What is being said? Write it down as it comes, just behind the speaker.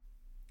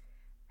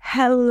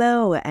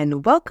Hello,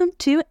 and welcome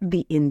to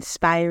the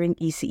Inspiring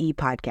ECE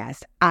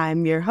Podcast.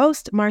 I'm your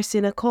host,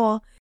 Marcy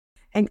Nicole,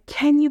 and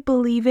can you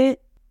believe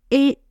it?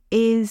 It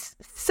is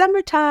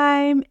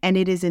summertime, and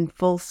it is in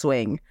full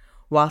swing.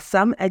 While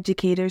some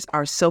educators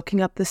are soaking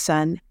up the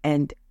sun,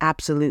 and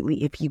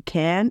absolutely, if you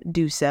can,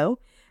 do so,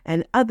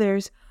 and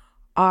others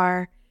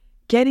are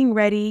getting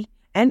ready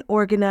and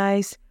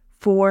organized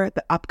for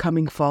the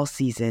upcoming fall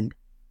season,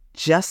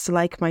 just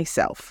like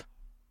myself.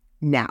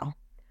 Now,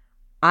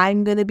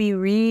 I'm going to be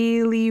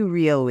really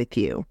real with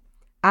you.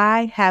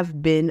 I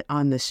have been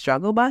on the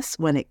struggle bus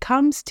when it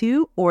comes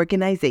to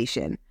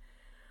organization.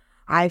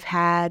 I've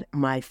had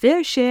my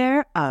fair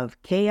share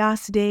of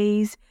chaos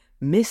days,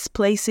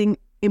 misplacing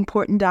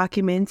important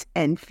documents,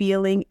 and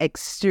feeling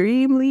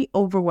extremely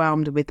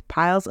overwhelmed with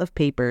piles of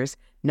papers,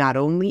 not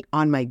only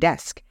on my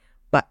desk,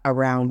 but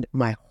around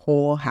my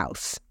whole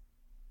house.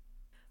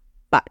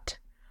 But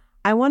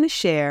I want to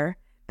share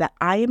that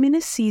I am in a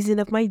season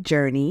of my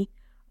journey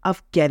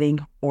of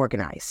getting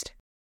organized.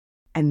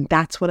 And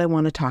that's what I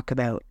want to talk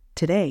about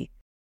today.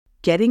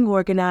 Getting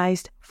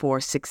organized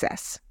for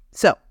success.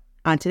 So,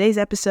 on today's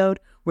episode,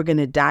 we're going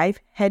to dive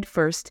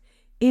headfirst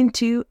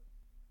into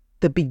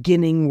the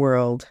beginning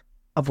world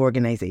of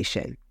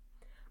organization.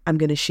 I'm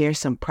going to share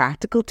some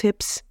practical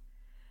tips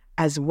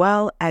as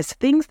well as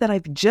things that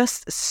I've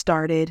just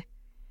started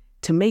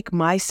to make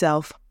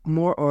myself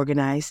more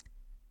organized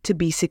to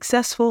be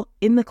successful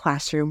in the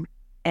classroom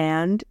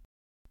and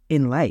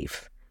in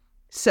life.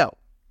 So,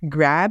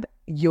 grab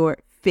your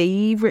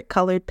favorite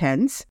colored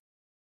pens,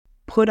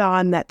 put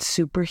on that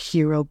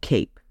superhero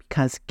cape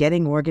because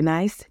getting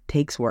organized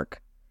takes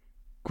work.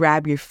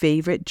 Grab your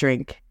favorite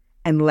drink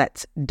and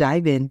let's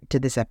dive into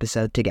this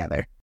episode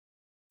together.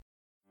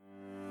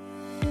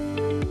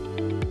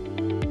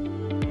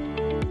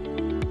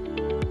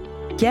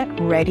 Get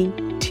ready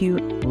to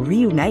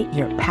reunite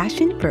your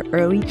passion for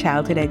early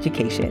childhood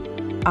education.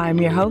 I'm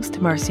your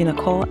host, Marcy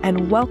Nicole,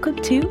 and welcome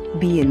to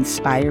the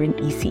Inspiring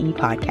ECE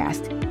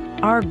Podcast.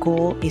 Our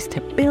goal is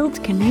to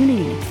build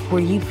communities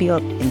where you feel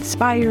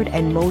inspired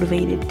and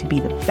motivated to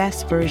be the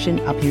best version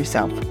of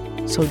yourself.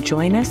 So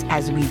join us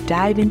as we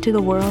dive into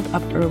the world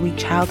of early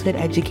childhood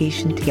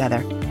education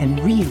together and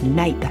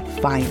reunite that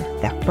fire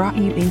that brought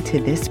you into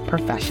this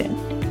profession.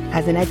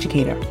 As an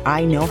educator,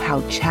 I know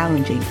how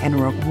challenging and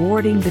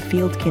rewarding the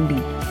field can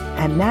be,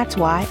 and that's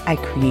why I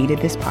created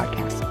this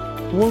podcast.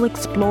 We'll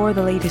explore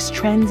the latest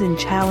trends and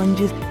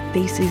challenges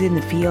faces in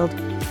the field.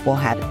 We'll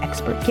have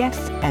expert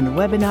guests and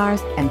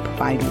webinars and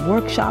provide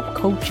workshop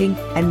coaching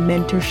and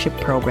mentorship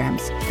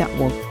programs that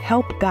will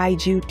help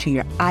guide you to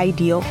your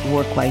ideal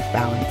work-life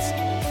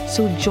balance.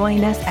 So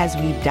join us as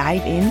we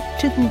dive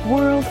into the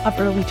world of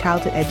early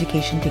childhood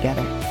education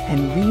together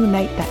and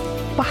reunite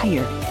that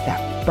fire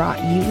that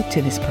brought you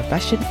to this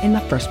profession in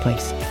the first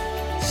place.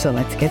 So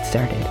let's get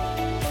started.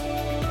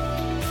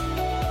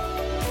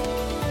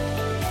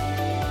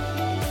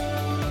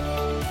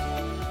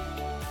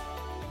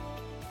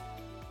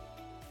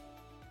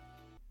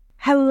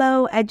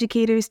 Hello,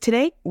 educators.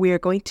 Today, we are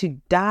going to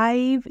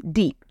dive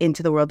deep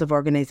into the world of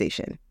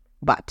organization.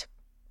 But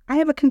I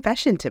have a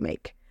confession to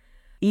make.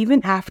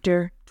 Even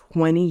after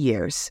 20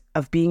 years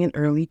of being an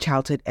early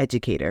childhood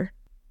educator,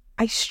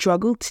 I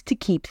struggled to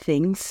keep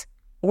things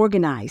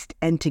organized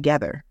and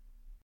together.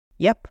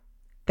 Yep,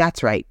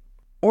 that's right.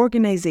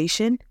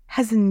 Organization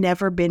has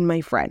never been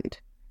my friend.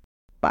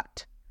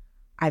 But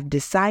I've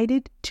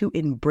decided to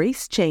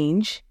embrace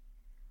change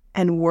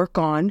and work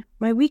on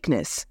my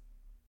weakness.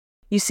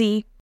 You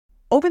see,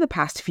 over the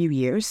past few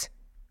years,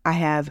 I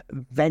have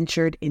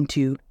ventured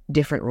into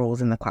different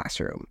roles in the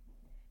classroom.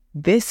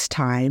 This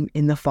time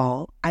in the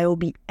fall, I will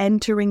be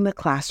entering the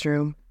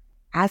classroom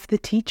as the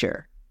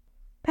teacher.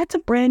 That's a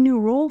brand new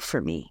role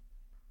for me.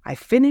 I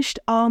finished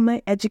all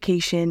my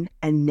education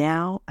and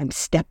now I'm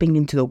stepping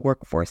into the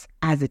workforce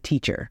as a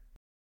teacher.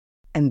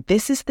 And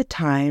this is the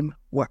time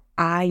where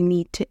I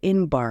need to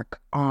embark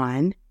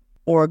on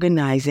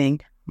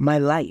organizing my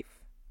life,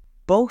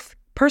 both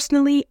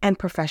personally and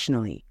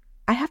professionally.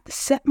 I have to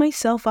set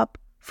myself up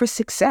for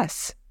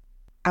success.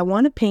 I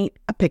want to paint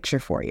a picture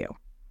for you.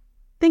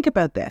 Think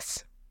about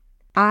this.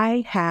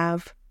 I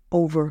have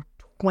over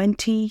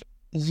 20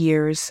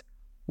 years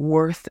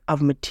worth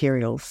of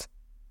materials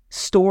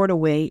stored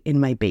away in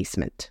my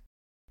basement.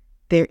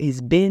 There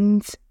is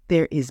bins,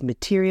 there is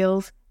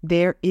materials,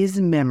 there is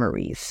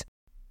memories.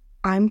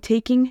 I'm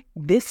taking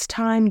this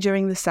time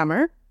during the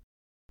summer,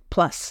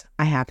 plus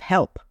I have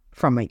help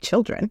from my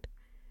children,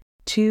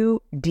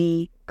 to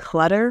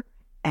declutter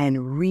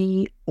and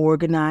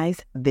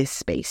reorganize this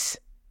space.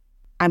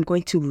 I'm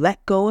going to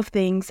let go of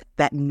things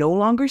that no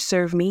longer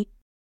serve me.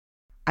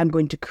 I'm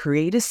going to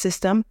create a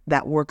system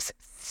that works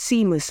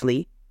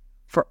seamlessly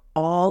for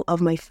all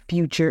of my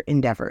future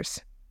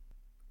endeavors.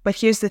 But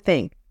here's the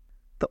thing.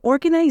 The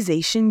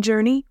organization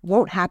journey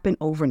won't happen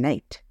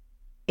overnight.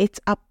 It's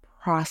a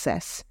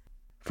process.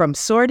 From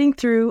sorting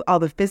through all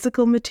the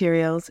physical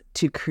materials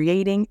to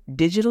creating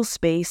digital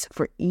space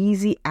for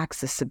easy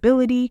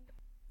accessibility,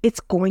 it's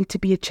going to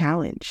be a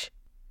challenge.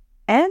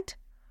 And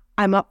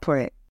I'm up for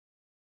it.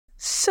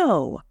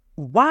 So,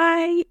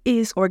 why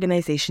is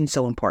organization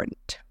so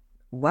important?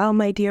 Well,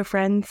 my dear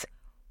friends,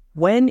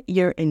 when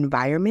your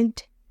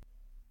environment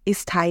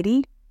is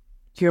tidy,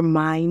 your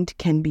mind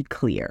can be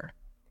clear.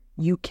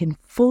 You can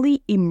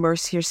fully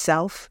immerse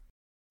yourself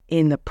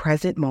in the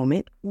present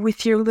moment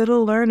with your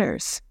little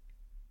learners.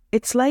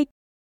 It's like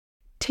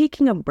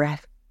taking a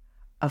breath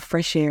of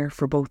fresh air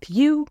for both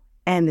you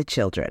and the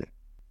children.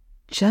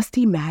 Just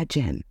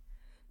imagine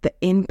the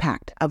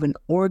impact of an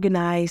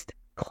organized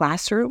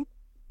classroom,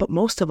 but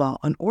most of all,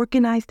 an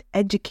organized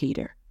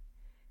educator.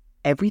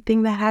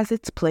 Everything that has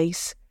its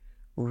place,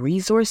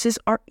 resources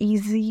are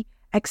easy,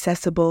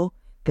 accessible,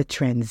 the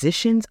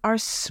transitions are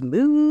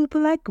smooth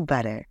like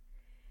butter.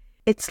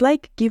 It's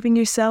like giving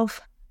yourself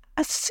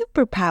a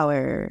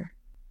superpower.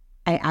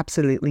 I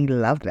absolutely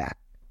love that.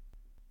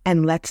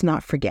 And let's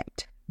not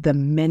forget the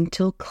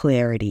mental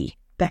clarity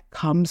that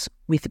comes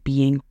with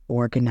being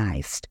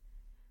organized.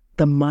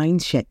 The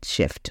mindset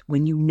shift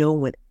when you know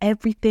when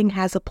everything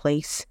has a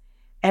place,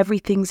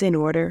 everything's in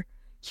order,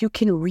 you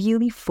can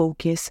really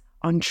focus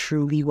on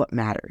truly what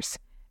matters.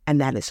 And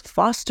that is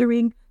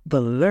fostering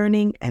the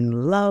learning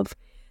and love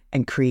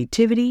and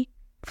creativity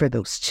for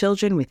those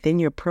children within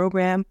your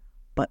program,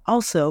 but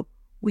also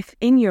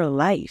within your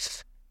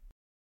life.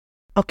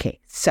 Okay,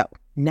 so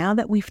now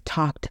that we've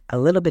talked a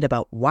little bit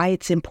about why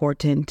it's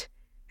important,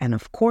 and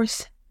of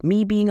course,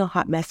 me being a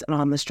hot mess and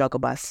on the struggle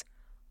bus,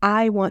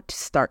 I want to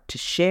start to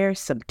share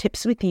some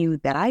tips with you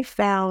that I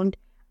found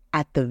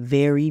at the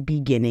very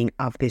beginning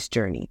of this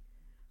journey.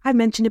 I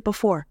mentioned it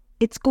before.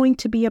 It's going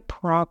to be a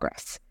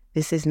progress.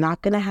 This is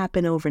not going to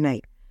happen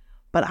overnight.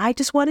 But I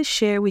just want to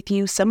share with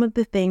you some of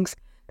the things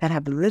that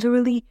have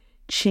literally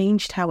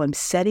changed how I'm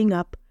setting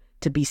up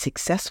to be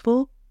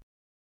successful.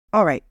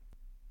 All right.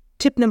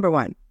 Tip number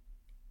 1.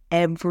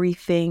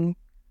 Everything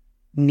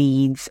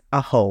needs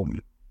a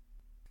home.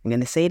 I'm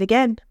going to say it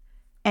again.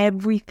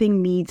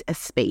 Everything needs a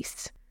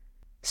space.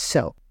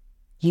 So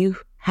you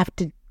have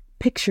to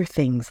picture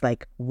things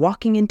like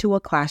walking into a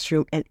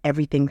classroom and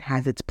everything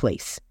has its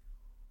place.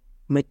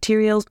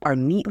 Materials are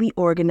neatly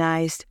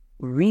organized,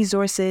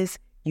 resources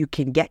you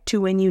can get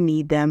to when you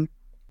need them.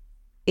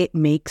 It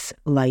makes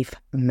life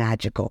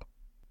magical.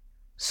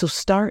 So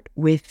start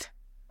with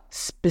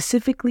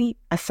specifically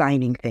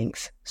assigning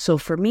things. So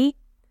for me,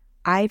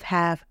 I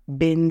have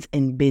bins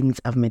and bins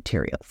of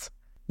materials.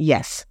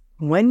 Yes,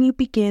 when you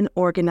begin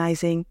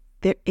organizing,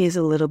 there is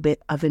a little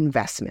bit of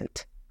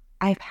investment.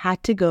 I've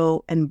had to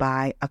go and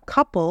buy a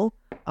couple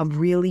of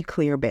really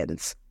clear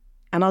bins.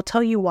 And I'll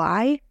tell you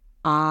why.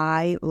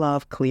 I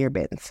love clear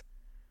bins.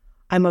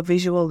 I'm a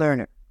visual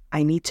learner.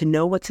 I need to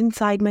know what's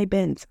inside my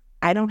bins.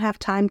 I don't have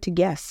time to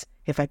guess.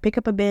 If I pick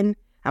up a bin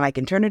and I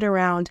can turn it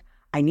around,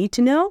 I need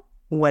to know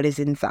what is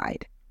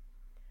inside.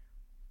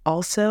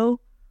 Also,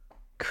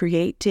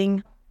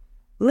 creating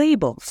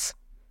labels.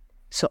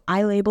 So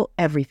I label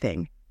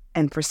everything.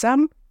 And for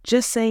some,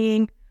 just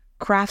saying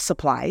craft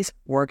supplies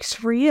works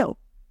for you.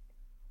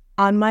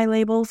 On my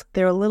labels,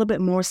 they're a little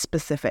bit more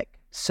specific.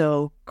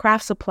 So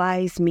craft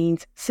supplies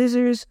means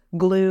scissors,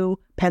 glue,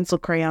 pencil,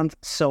 crayons,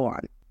 so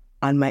on.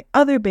 On my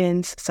other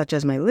bins, such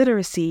as my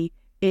literacy,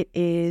 it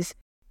is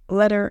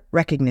letter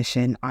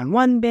recognition on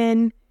one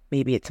bin.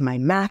 Maybe it's my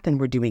math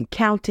and we're doing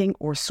counting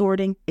or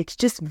sorting. It's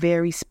just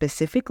very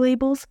specific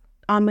labels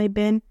on my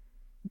bin.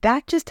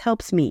 That just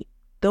helps me.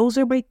 Those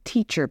are my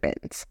teacher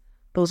bins.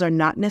 Those are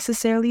not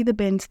necessarily the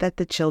bins that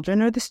the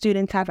children or the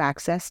students have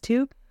access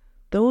to.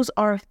 Those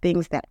are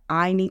things that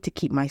I need to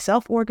keep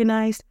myself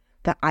organized,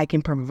 that I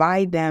can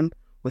provide them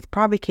with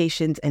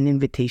provocations and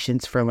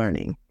invitations for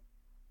learning.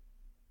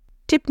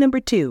 Tip number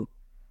 2,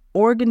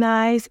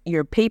 organize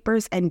your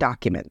papers and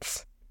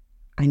documents.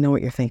 I know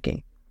what you're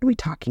thinking. What are we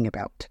talking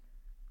about?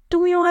 Do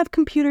we all have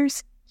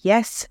computers?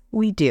 Yes,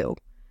 we do.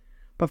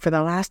 But for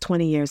the last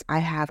 20 years, I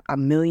have a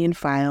million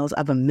files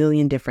of a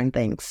million different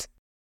things.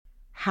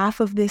 Half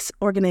of this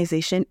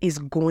organization is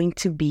going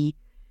to be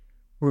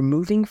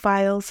removing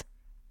files,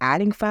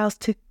 adding files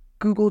to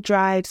Google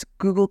Drives,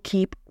 Google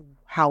Keep,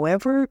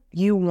 however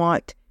you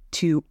want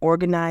to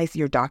organize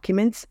your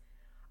documents.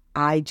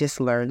 I just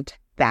learned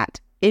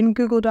that in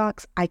Google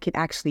Docs, I can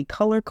actually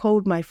color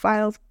code my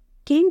files.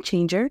 Game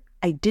changer.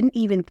 I didn't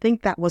even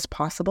think that was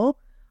possible.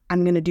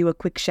 I'm going to do a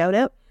quick shout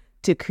out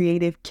to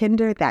Creative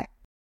Kinder that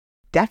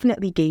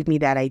definitely gave me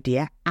that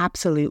idea.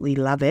 Absolutely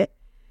love it.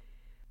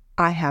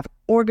 I have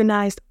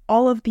organized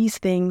all of these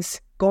things.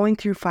 Going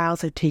through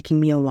files are taking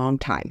me a long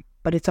time,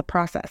 but it's a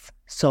process.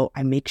 So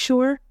I make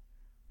sure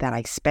that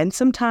I spend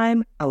some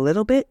time, a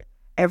little bit,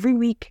 every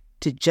week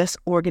to just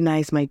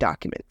organize my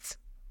documents.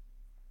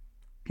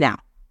 Now,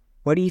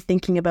 what are you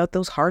thinking about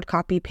those hard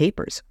copy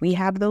papers? We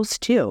have those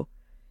too.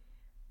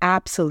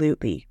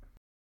 Absolutely.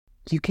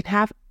 You can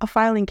have a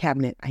filing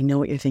cabinet. I know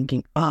what you're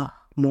thinking.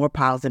 More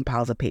piles and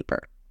piles of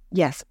paper.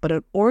 Yes, but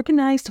an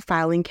organized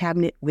filing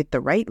cabinet with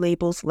the right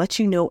labels lets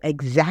you know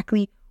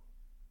exactly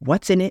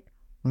what's in it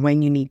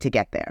when you need to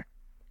get there.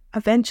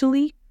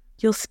 Eventually,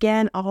 you'll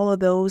scan all of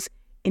those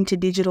into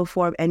digital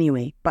form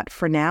anyway. But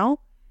for now,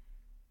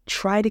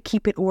 try to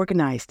keep it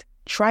organized.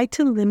 try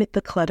to limit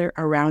the clutter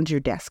around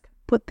your desk.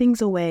 Put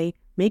things away,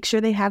 make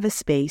sure they have a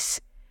space,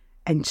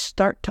 and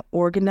start to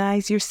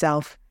organize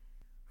yourself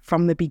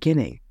from the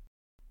beginning.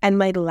 And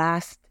my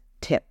last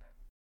tip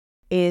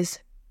is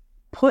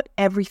put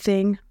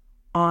everything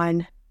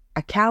on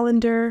a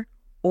calendar,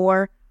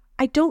 or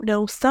I don't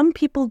know, some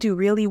people do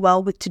really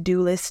well with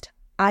to-do list.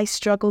 I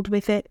struggled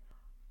with it.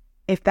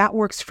 If that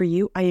works for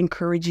you, I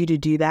encourage you to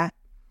do that.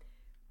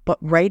 But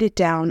write it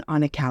down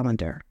on a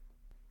calendar.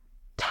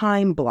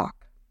 Time block.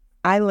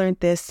 I learned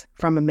this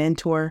from a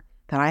mentor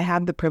that I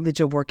have the privilege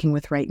of working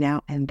with right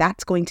now, and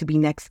that's going to be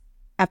next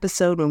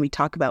episode when we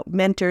talk about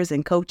mentors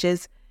and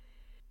coaches.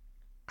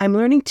 I'm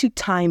learning to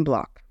time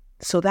block.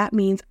 So that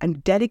means I'm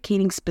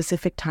dedicating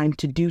specific time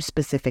to do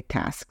specific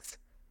tasks.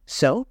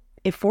 So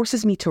it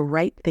forces me to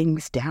write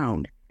things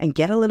down and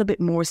get a little bit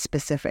more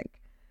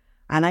specific.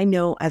 And I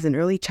know as an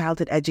early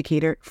childhood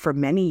educator for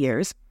many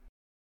years,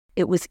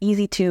 it was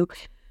easy to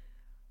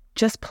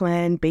just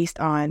plan based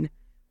on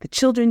the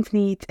children's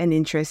needs and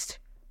interests.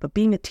 But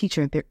being a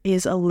teacher, there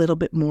is a little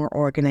bit more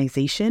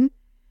organization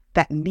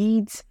that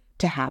needs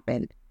to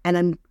happen. And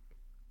I'm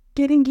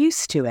getting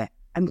used to it.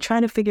 I'm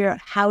trying to figure out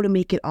how to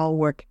make it all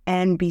work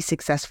and be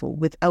successful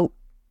without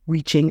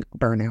reaching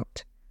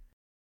burnout.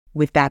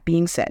 With that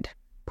being said,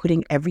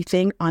 putting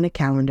everything on a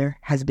calendar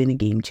has been a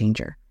game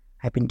changer.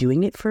 I've been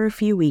doing it for a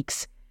few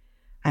weeks,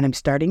 and I'm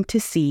starting to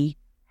see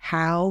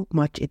how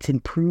much it's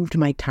improved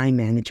my time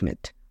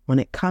management when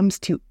it comes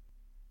to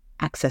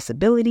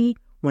accessibility,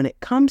 when it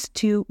comes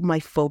to my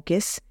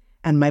focus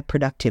and my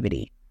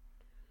productivity.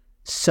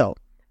 So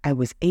I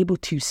was able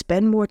to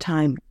spend more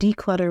time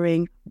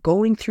decluttering,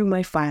 going through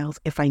my files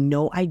if I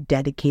know I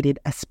dedicated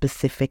a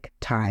specific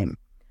time.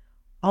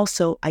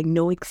 Also, I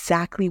know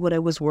exactly what I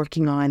was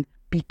working on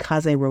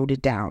because I wrote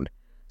it down.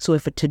 So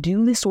if a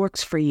to-do list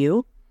works for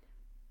you,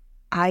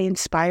 I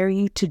inspire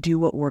you to do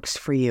what works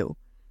for you.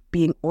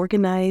 Being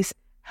organized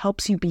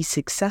helps you be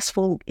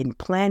successful in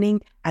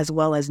planning as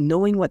well as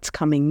knowing what's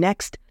coming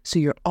next, so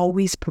you're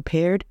always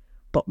prepared.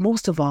 But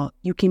most of all,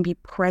 you can be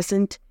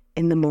present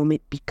in the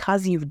moment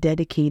because you've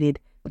dedicated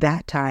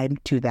that time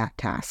to that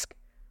task.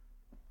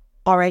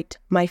 All right,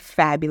 my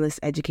fabulous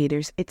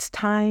educators, it's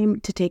time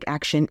to take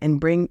action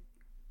and bring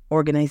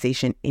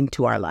organization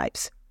into our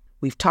lives.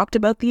 We've talked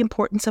about the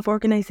importance of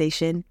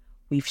organization.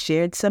 We've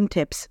shared some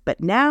tips, but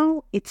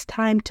now it's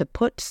time to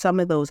put some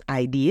of those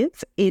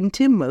ideas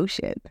into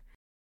motion.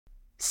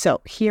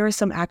 So here are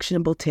some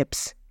actionable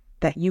tips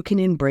that you can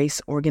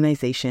embrace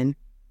organization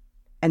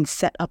and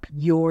set up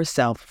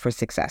yourself for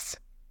success.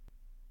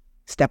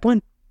 Step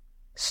 1,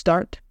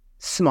 start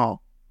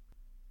small.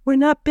 We're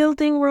not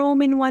building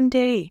Rome in one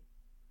day,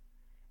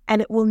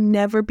 and it will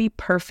never be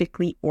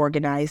perfectly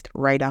organized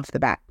right off the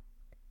bat.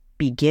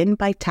 Begin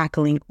by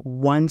tackling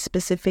one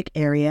specific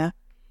area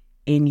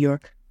in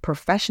your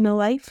professional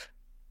life,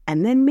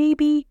 and then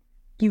maybe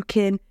you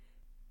can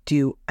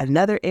do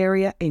another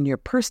area in your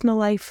personal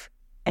life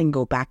and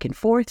go back and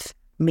forth.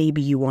 Maybe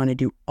you want to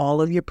do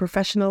all of your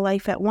professional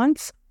life at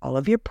once, all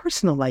of your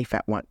personal life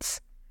at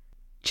once.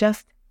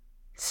 Just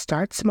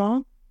start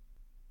small,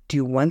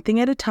 do one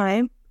thing at a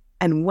time,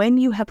 and when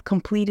you have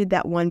completed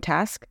that one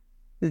task,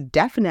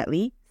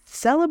 definitely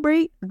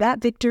celebrate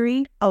that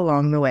victory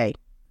along the way.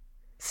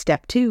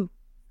 Step 2,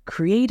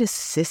 create a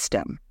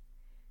system.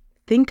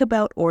 Think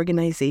about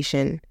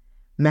organization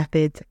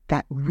methods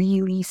that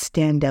really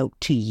stand out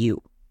to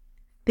you.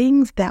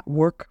 Things that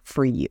work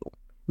for you.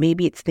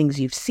 Maybe it's things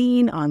you've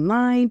seen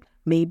online.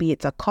 Maybe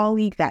it's a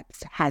colleague that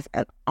has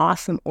an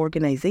awesome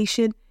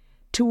organization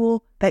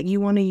tool that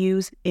you want to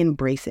use.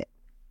 Embrace it.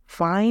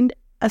 Find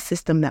a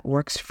system that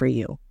works for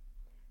you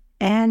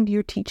and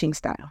your teaching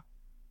style.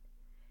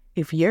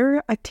 If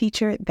you're a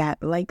teacher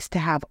that likes to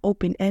have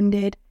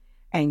open-ended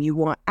and you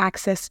want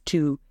access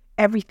to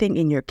everything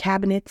in your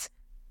cabinets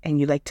and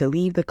you like to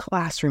leave the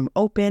classroom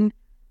open,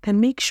 then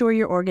make sure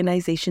your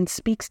organization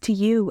speaks to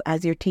you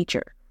as your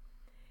teacher.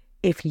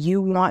 If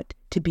you want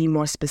to be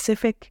more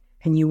specific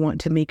and you want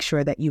to make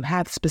sure that you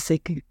have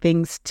specific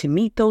things to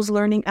meet those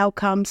learning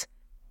outcomes,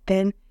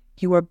 then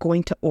you are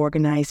going to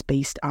organize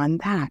based on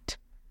that.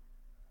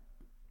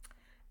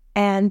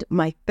 And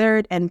my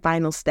third and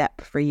final step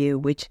for you,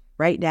 which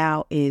right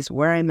now is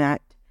where I'm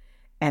at,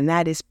 and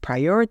that is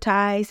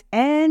prioritize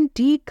and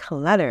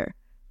declutter.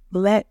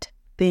 Let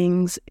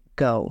things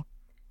go.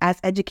 As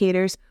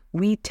educators,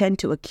 we tend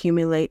to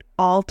accumulate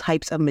all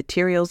types of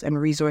materials and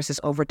resources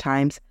over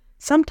time.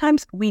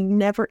 Sometimes we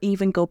never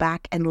even go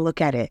back and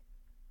look at it.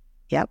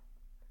 Yep,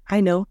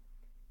 I know.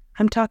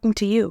 I'm talking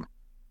to you.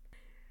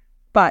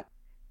 But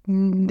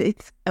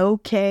it's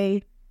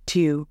okay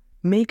to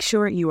make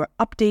sure you are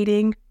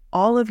updating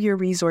all of your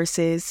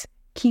resources,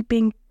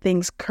 keeping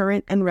things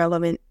current and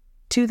relevant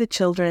to the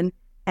children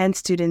and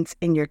students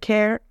in your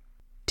care.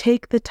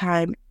 Take the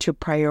time to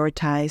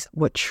prioritize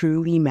what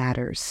truly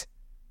matters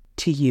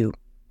to you.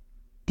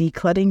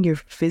 Decluttering your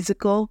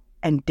physical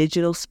and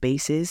digital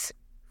spaces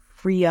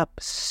free up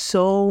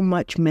so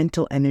much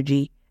mental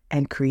energy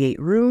and create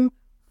room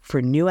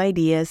for new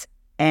ideas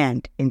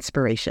and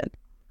inspiration.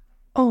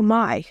 Oh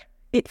my,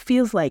 It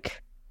feels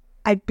like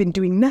I've been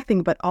doing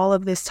nothing but all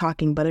of this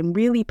talking, but I'm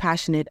really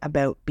passionate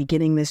about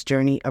beginning this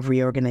journey of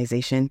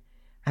reorganization,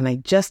 and I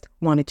just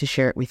wanted to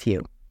share it with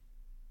you.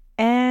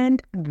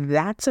 And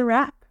that's a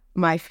wrap,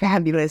 my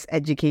fabulous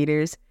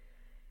educators.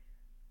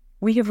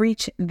 We have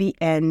reached the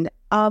end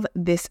of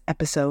this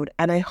episode,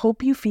 and I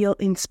hope you feel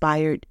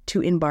inspired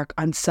to embark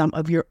on some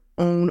of your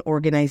own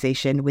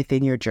organization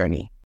within your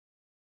journey.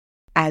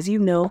 As you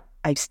know,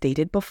 I've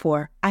stated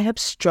before, I have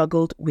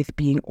struggled with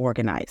being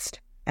organized.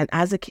 And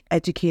as an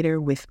educator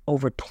with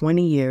over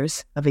 20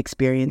 years of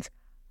experience,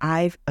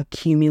 I've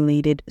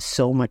accumulated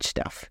so much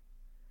stuff.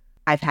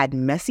 I've had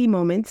messy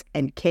moments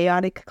and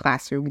chaotic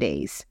classroom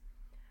days.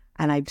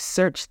 And I've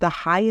searched the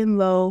high and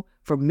low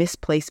for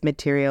misplaced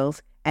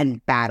materials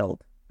and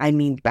battled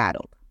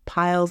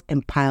piles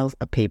and piles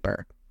of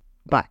paper.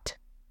 But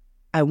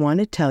I want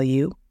to tell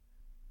you,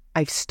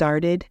 I've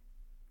started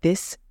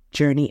this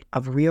journey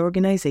of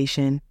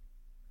reorganization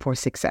for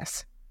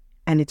success.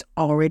 And it's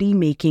already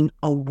making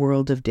a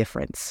world of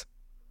difference.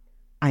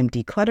 I'm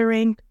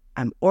decluttering,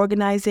 I'm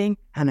organizing,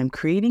 and I'm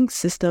creating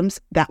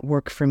systems that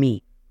work for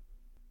me.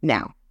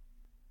 Now,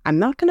 I'm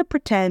not going to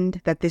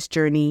pretend that this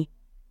journey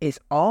is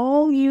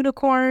all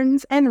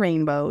unicorns and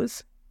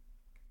rainbows.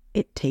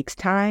 It takes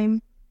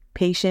time,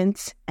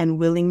 patience, and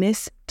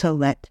willingness to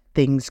let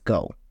things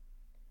go.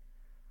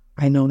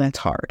 I know that's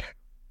hard,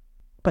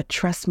 but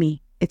trust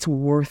me, it's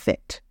worth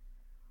it.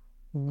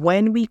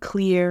 When we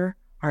clear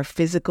our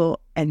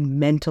physical and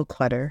mental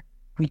clutter,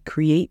 we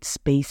create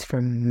space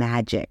for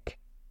magic,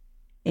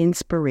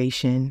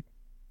 inspiration,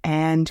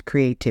 and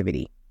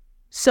creativity.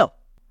 So,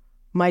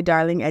 my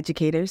darling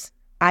educators,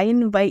 I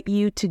invite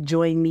you to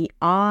join me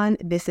on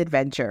this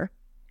adventure,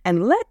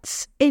 and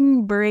let's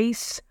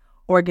embrace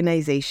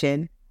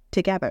organization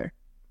together.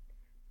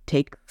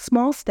 Take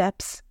small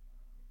steps,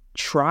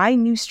 try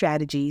new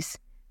strategies,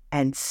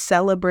 and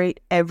celebrate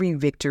every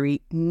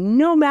victory,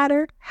 no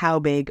matter how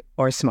big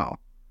or small.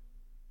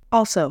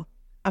 Also,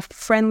 a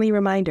friendly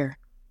reminder,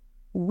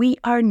 we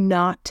are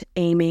not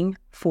aiming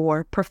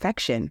for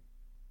perfection.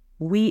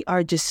 We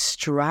are just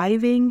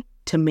striving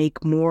to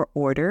make more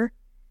order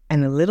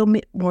and a little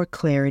bit more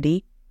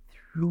clarity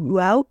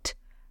throughout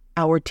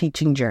our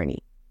teaching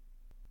journey.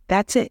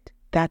 That's it.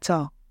 That's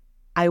all.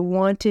 I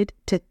wanted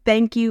to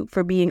thank you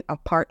for being a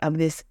part of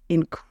this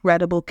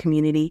incredible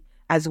community,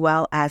 as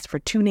well as for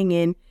tuning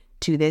in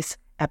to this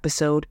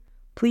episode.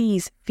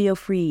 Please feel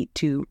free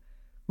to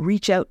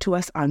reach out to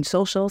us on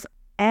socials,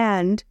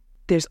 and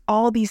there's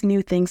all these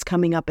new things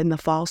coming up in the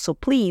fall, so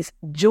please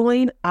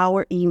join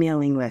our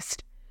emailing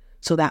list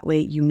so that way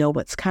you know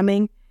what's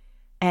coming.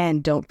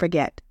 And don't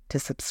forget to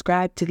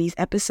subscribe to these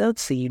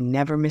episodes so you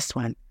never miss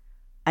one.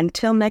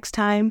 Until next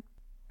time,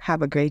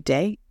 have a great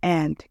day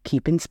and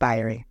keep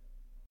inspiring.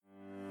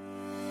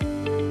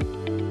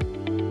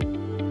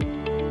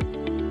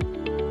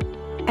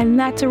 And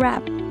that's a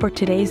wrap for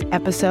today's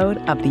episode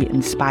of the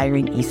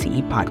Inspiring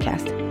ECE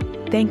Podcast.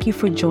 Thank you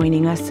for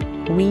joining us.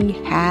 We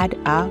had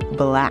a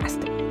blast,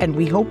 and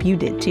we hope you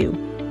did too.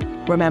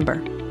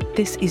 Remember,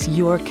 this is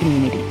your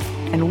community,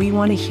 and we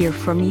want to hear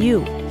from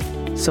you.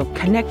 So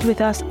connect with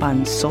us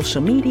on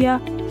social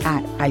media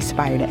at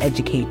Inspire to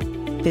Educate.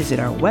 Visit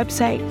our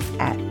website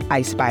at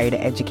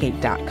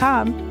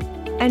inspiretoeducate.com,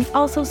 and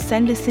also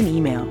send us an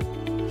email.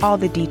 All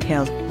the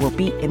details will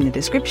be in the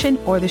description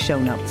or the show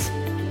notes.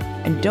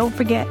 And don't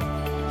forget,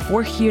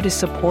 we're here to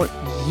support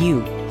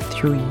you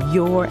through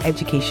your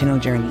educational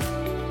journey.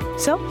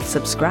 So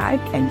subscribe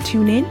and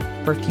tune in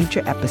for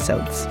future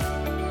episodes.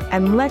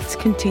 And let's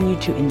continue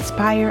to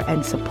inspire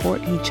and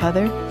support each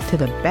other to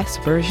the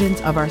best versions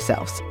of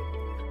ourselves.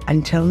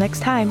 Until next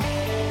time,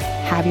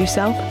 have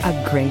yourself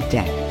a great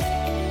day.